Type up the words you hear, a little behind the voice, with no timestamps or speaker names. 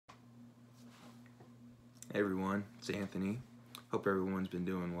Hey everyone, it's Anthony. Hope everyone's been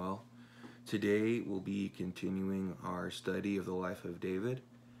doing well. Today we'll be continuing our study of the life of David,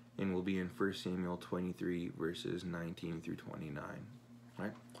 and we'll be in 1 Samuel 23 verses 19 through 29. All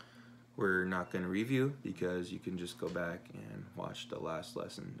right? We're not going to review because you can just go back and watch the last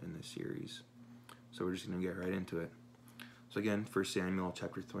lesson in this series. So we're just going to get right into it. So again, 1 Samuel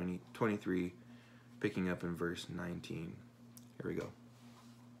chapter 23, picking up in verse 19. Here we go.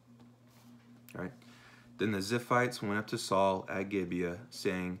 All right. Then the Ziphites went up to Saul at Gibeah,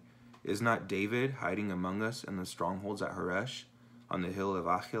 saying, Is not David hiding among us in the strongholds at Horesh, on the hill of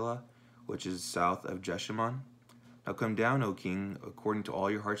Achilah, which is south of Jeshimon? Now come down, O king, according to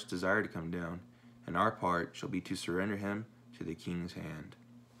all your heart's desire to come down, and our part shall be to surrender him to the king's hand.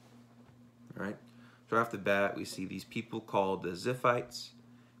 All right. So off the bat, we see these people called the Ziphites,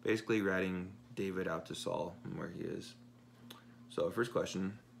 basically ratting David out to Saul and where he is. So first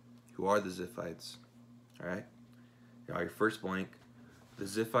question, who are the Ziphites? All right. Now your first blank. The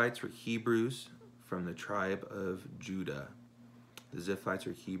Ziphites were Hebrews from the tribe of Judah. The Ziphites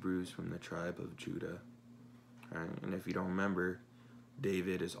are Hebrews from the tribe of Judah. All right. And if you don't remember,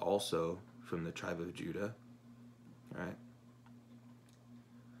 David is also from the tribe of Judah. All right.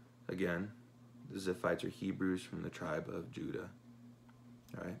 Again, the Ziphites are Hebrews from the tribe of Judah.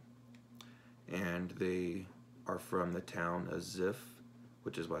 All right. And they are from the town of Ziph,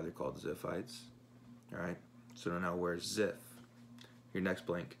 which is why they're called Ziphites. All right, so now where's Ziph? Your next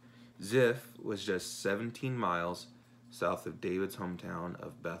blank. Ziph was just 17 miles south of David's hometown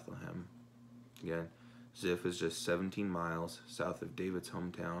of Bethlehem. Again, Ziph is just 17 miles south of David's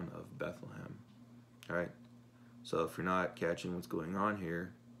hometown of Bethlehem. All right, so if you're not catching what's going on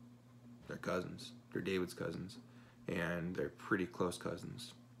here, they're cousins. They're David's cousins, and they're pretty close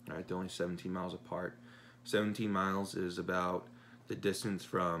cousins. All right, they're only 17 miles apart. 17 miles is about the distance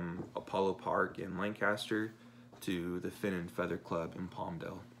from Apollo Park in Lancaster to the Fin and Feather Club in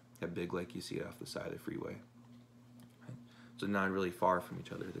Palmdale, that big lake you see off the side of the freeway. Right? So not really far from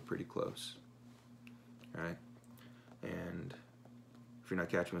each other, they're pretty close. All right, and if you're not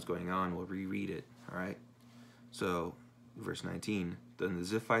catching what's going on, we'll reread it. All right, so verse 19, Then the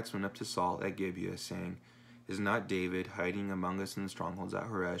Ziphites went up to Saul at Gibeah, saying, Is not David hiding among us in the strongholds at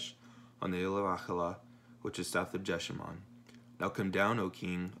Horesh, on the hill of Achilah, which is south of Jeshimon? Now come down, O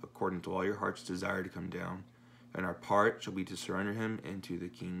king, according to all your heart's desire to come down, and our part shall be to surrender him into the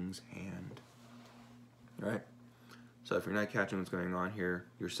king's hand. All right? So if you're not catching what's going on here,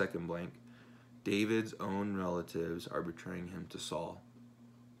 your second blank, David's own relatives are betraying him to Saul.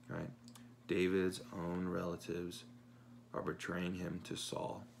 All right? David's own relatives are betraying him to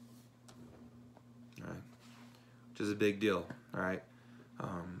Saul. All right? Which is a big deal. All right?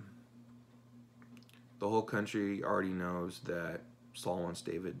 The whole country already knows that Saul wants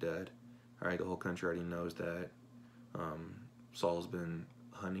David dead. All right, the whole country already knows that Saul's been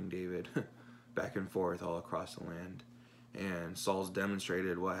hunting David back and forth all across the land. And Saul's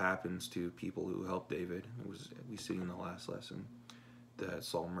demonstrated what happens to people who help David. We see in the last lesson that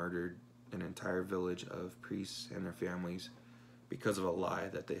Saul murdered an entire village of priests and their families because of a lie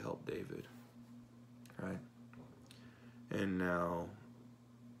that they helped David. All right? And now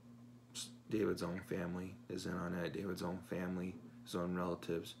David's own family is in on it. David's own family, his own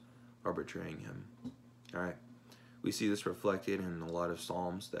relatives are betraying him. All right. We see this reflected in a lot of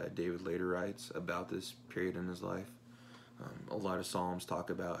Psalms that David later writes about this period in his life. A lot of Psalms talk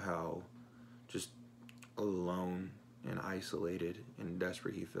about how just alone and isolated and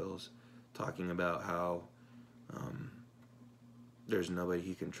desperate he feels, talking about how there's nobody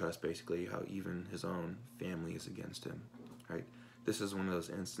he can trust, basically, how even his own family is against him. Right? This is one of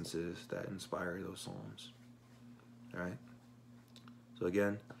those instances that inspire those Psalms. All right? So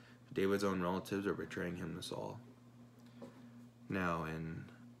again, David's own relatives are betraying him to Saul. Now in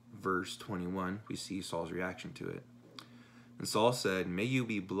verse 21, we see Saul's reaction to it. And Saul said, May you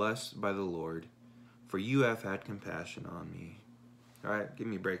be blessed by the Lord, for you have had compassion on me. All right, give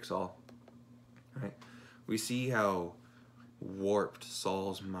me a break, Saul. All right? We see how warped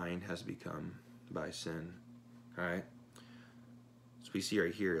Saul's mind has become by sin. All right? So we see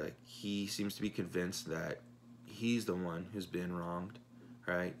right here, like, he seems to be convinced that he's the one who's been wronged,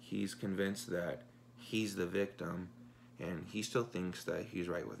 right? He's convinced that he's the victim, and he still thinks that he's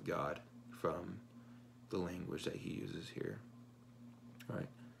right with God from the language that he uses here, right?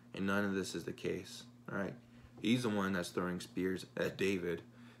 And none of this is the case, right? He's the one that's throwing spears at David.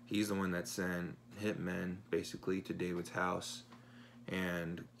 He's the one that sent hitmen, basically, to David's house,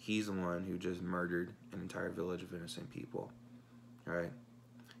 and he's the one who just murdered an entire village of innocent people. Right?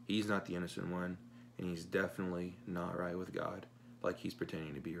 He's not the innocent one, and he's definitely not right with God like he's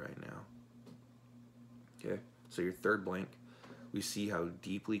pretending to be right now. Okay, so your third blank, we see how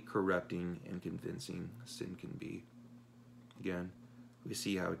deeply corrupting and convincing sin can be. Again, we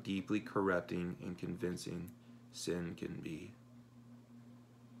see how deeply corrupting and convincing sin can be.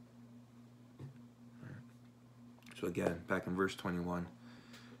 So again, back in verse 21,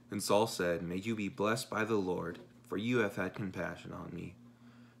 and Saul said, "May you be blessed by the Lord, for you have had compassion on me.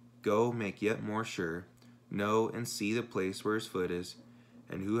 Go, make yet more sure. Know and see the place where his foot is,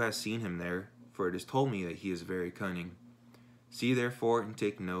 and who has seen him there, for it is told me that he is very cunning. See therefore and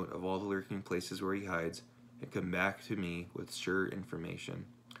take note of all the lurking places where he hides, and come back to me with sure information.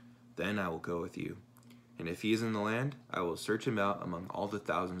 Then I will go with you. And if he is in the land, I will search him out among all the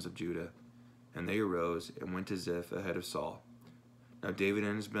thousands of Judah." And they arose and went to Ziph ahead of Saul. Now David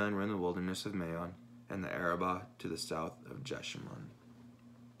and his men were in the wilderness of Maon, and the Arabah to the south of Jeshimon.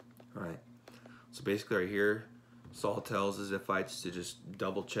 Alright, so basically right here, Saul tells the Ziphites to just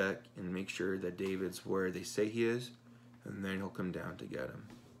double check and make sure that David's where they say he is, and then he'll come down to get him.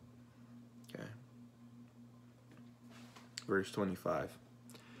 Okay. Verse 25.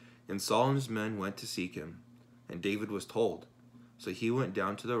 And Saul and his men went to seek him, and David was told. So he went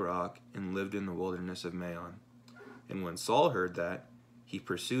down to the rock and lived in the wilderness of Maon. And when Saul heard that, he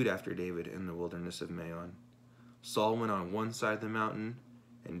pursued after David in the wilderness of Maon. Saul went on one side of the mountain,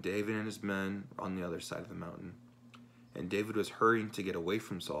 and David and his men on the other side of the mountain. And David was hurrying to get away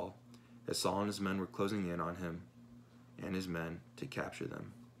from Saul, as Saul and his men were closing in on him and his men to capture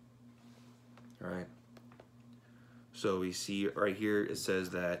them. Alright. So we see right here, it says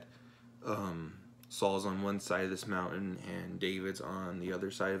that Saul's on one side of this mountain and David's on the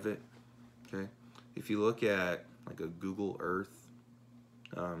other side of it. Okay, if you look at like a Google Earth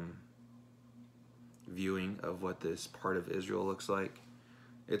viewing of what this part of Israel looks like,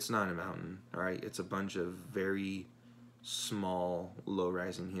 it's not a mountain. All right, it's a bunch of very small,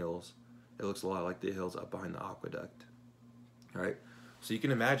 low-rising hills. It looks a lot like the hills up behind the aqueduct. All right, so you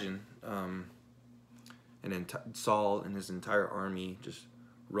can imagine Saul and his entire army just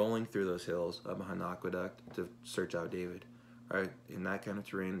rolling through those hills up behind the aqueduct to search out David. Right? In that kind of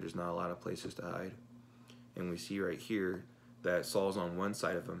terrain, there's not a lot of places to hide. And we see right here that Saul's on one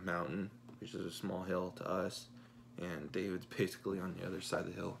side of a mountain, which is a small hill to us, and David's basically on the other side of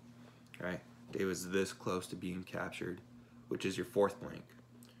the hill. Right? David's this close to being captured, which is your fourth blank.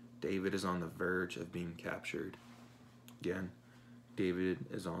 David is on the verge of being captured. Again, David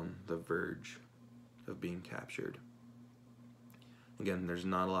is on the verge of being captured. Again, there's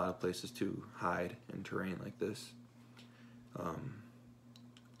not a lot of places to hide in terrain like this.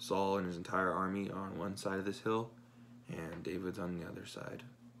 Saul and his entire army are on one side of this hill, and David's on the other side.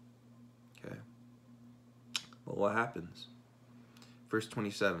 Okay. Well, what happens? Verse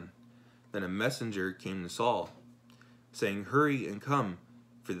 27. Then a messenger came to Saul, saying, "Hurry and come,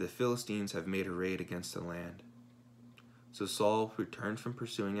 for the Philistines have made a raid against the land." So Saul returned from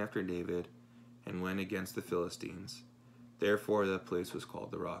pursuing after David and went against the Philistines. Therefore, that place was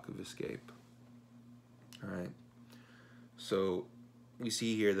called the Rock of Escape. All right. So we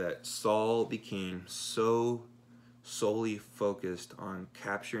see here that Saul became so solely focused on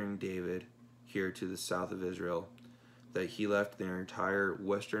capturing David here to the south of Israel that he left their entire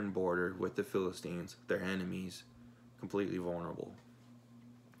western border with the Philistines, their enemies, completely vulnerable.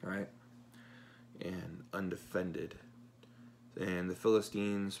 All right. And undefended. And the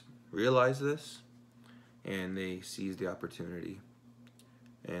Philistines realized this, and they seize the opportunity,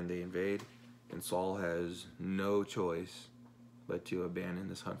 and they invade, and Saul has no choice but to abandon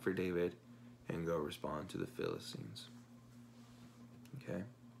this hunt for David and go respond to the Philistines. Okay?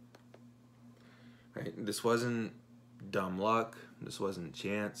 Right? This wasn't dumb luck. This wasn't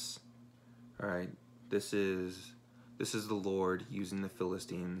chance. All right? This is the Lord using the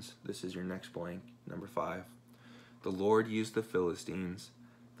Philistines. This is your next blank, number 5. The Lord used the Philistines,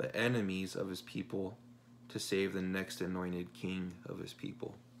 the enemies of his people, to save the next anointed king of his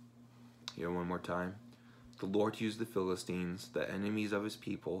people. Here one more time. The Lord used the Philistines, the enemies of his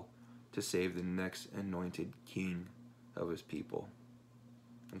people, to save the next anointed king of his people.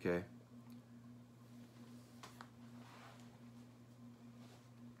 Okay?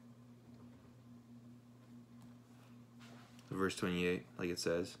 Verse 28, like it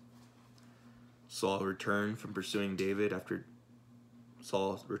says, Saul returned from pursuing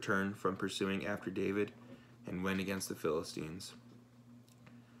after David and went against the Philistines.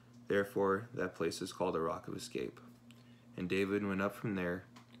 Therefore, that place is called the Rock of Escape. And David went up from there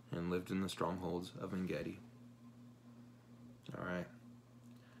and lived in the strongholds of En-gedi. All right.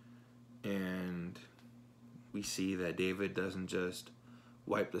 And we see that David doesn't just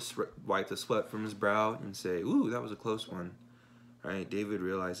wipe the sweat from his brow and say, "Ooh, that was a close one." All right. David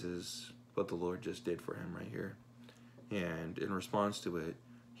realizes what the Lord just did for him right here. And in response to it,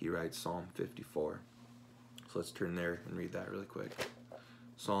 he writes Psalm 54. So let's turn there and read that really quick.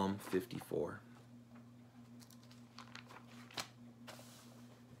 Psalm 54.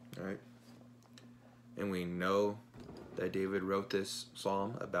 All right. And we know that David wrote this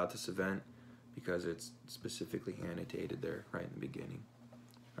psalm about this event because it's specifically annotated there right in the beginning.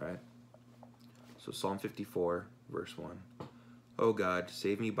 All right. So Psalm 54, verse 1. O God,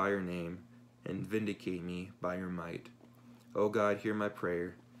 save me by your name and vindicate me by your might. O God, hear my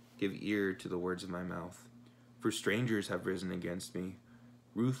prayer. Give ear to the words of my mouth. For strangers have risen against me.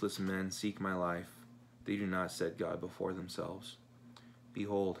 Ruthless men seek my life. They do not set God before themselves.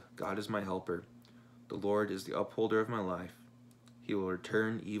 Behold, God is my helper. The Lord is the upholder of my life. He will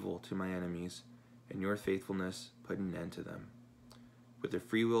return evil to my enemies, and your faithfulness put an end to them. With a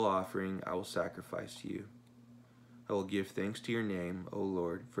freewill offering I will sacrifice to you. I will give thanks to your name, O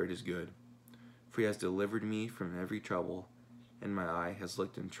Lord, for it is good. For he has delivered me from every trouble, and my eye has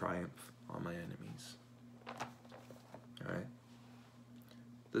looked in triumph on my enemies. All right.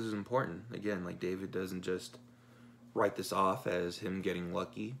 This is important. Again, like David doesn't just write this off as him getting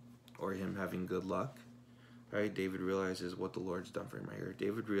lucky or him having good luck. Right? David realizes what the Lord's done for him right here.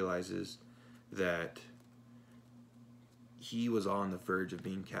 David realizes that he was on the verge of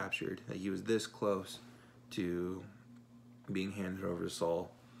being captured, that he was this close to being handed over to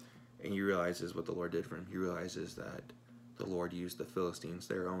Saul, and he realizes what the Lord did for him. He realizes that the Lord used the Philistines,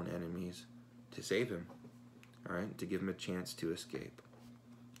 their own enemies, to save him, all right, to give him a chance to escape.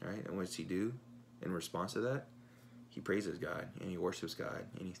 All right, and what does he do in response to that? He praises God, and he worships God,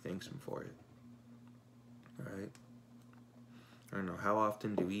 and he thanks him for it. All right? I don't know, how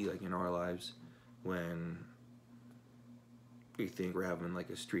often do we, like in our lives, when we think we're having like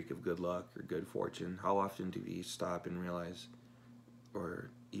a streak of good luck or good fortune, how often do we stop and realize or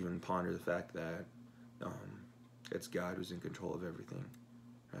even ponder the fact that it's God who's in control of everything,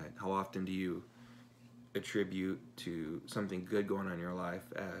 right? How often do you attribute to something good going on in your life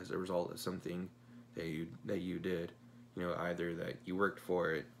as a result of something that you did, you know, either that you worked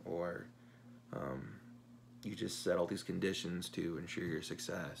for it or you just set all these conditions to ensure your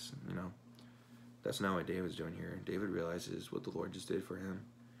success, you know? That's not what David's doing here. David realizes what the Lord just did for him,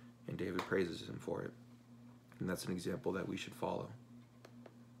 and David praises him for it. And that's an example that we should follow.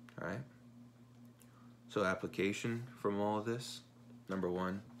 All right? So application from all of this. Number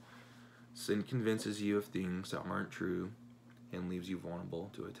one, sin convinces you of things that aren't true and leaves you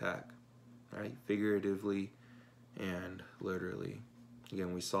vulnerable to attack. All right? Figuratively and literally.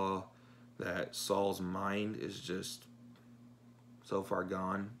 Again, we saw that Saul's mind is just so far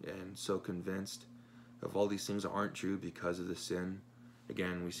gone and so convinced of all these things that aren't true because of the sin.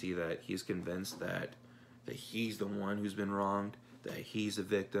 Again, we see that he's convinced that he's the one who's been wronged, that he's a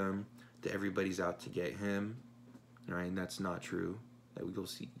victim, that everybody's out to get him. Right? And that's not true. That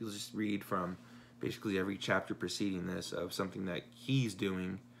you'll just read from basically every chapter preceding this of something that he's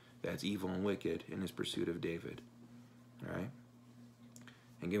doing that's evil and wicked in his pursuit of David. All right?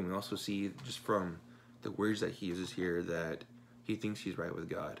 Again, we also see just from the words that he uses here that he thinks he's right with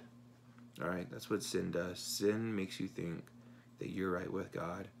God. All right, that's what sin does. Sin makes you think that you're right with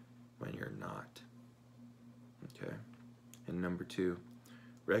God when you're not. Okay. And number two,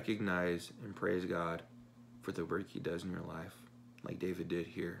 recognize and praise God for the work he does in your life, like David did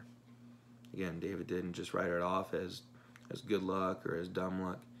here. Again, David didn't just write it off as good luck or as dumb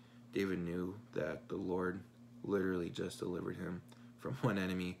luck. David knew that the Lord literally just delivered him from one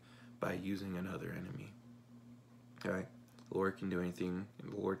enemy by using another enemy. All right. The Lord can do anything,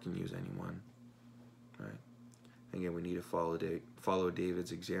 and the Lord can use anyone. Right? Again, we need to follow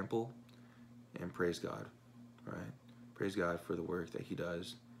David's example and praise God. Right? Praise God for the work that he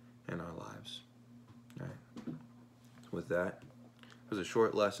does in our lives. All right. With that, it was a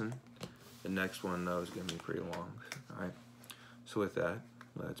short lesson. The next one, though, is going to be pretty long. All right. So with that,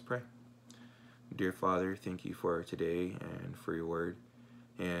 let's pray. Dear Father, thank you for today and for your word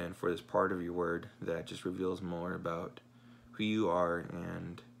and for this part of your word that just reveals more about who you are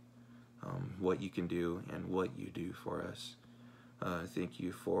and what you can do and what you do for us. Thank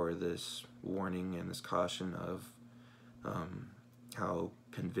you for this warning and this caution of how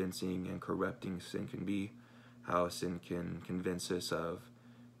convincing and corrupting sin can be, how sin can convince us of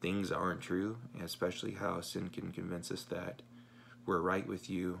things that aren't true, and especially how sin can convince us that we're right with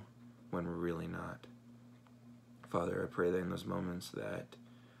you when we're really not. Father, I pray that in those moments that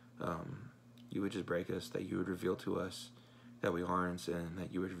you would just break us, that you would reveal to us that we are in sin,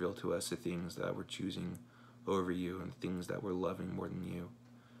 that you would reveal to us the things that we're choosing over you and things that we're loving more than you.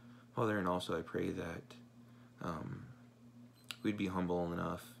 Father, and also I pray that we'd be humble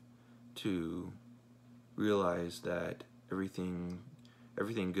enough to realize that everything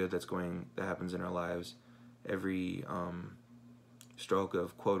good that happens in our lives, every stroke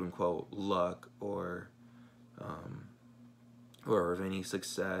of quote unquote luck or of any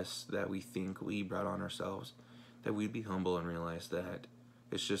success that we think we brought on ourselves, that we'd be humble and realize that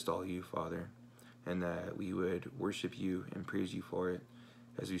it's just all you, Father, and that we would worship you and praise you for it,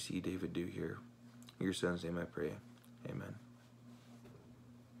 as we see David do here. In your son's name I pray. Amen.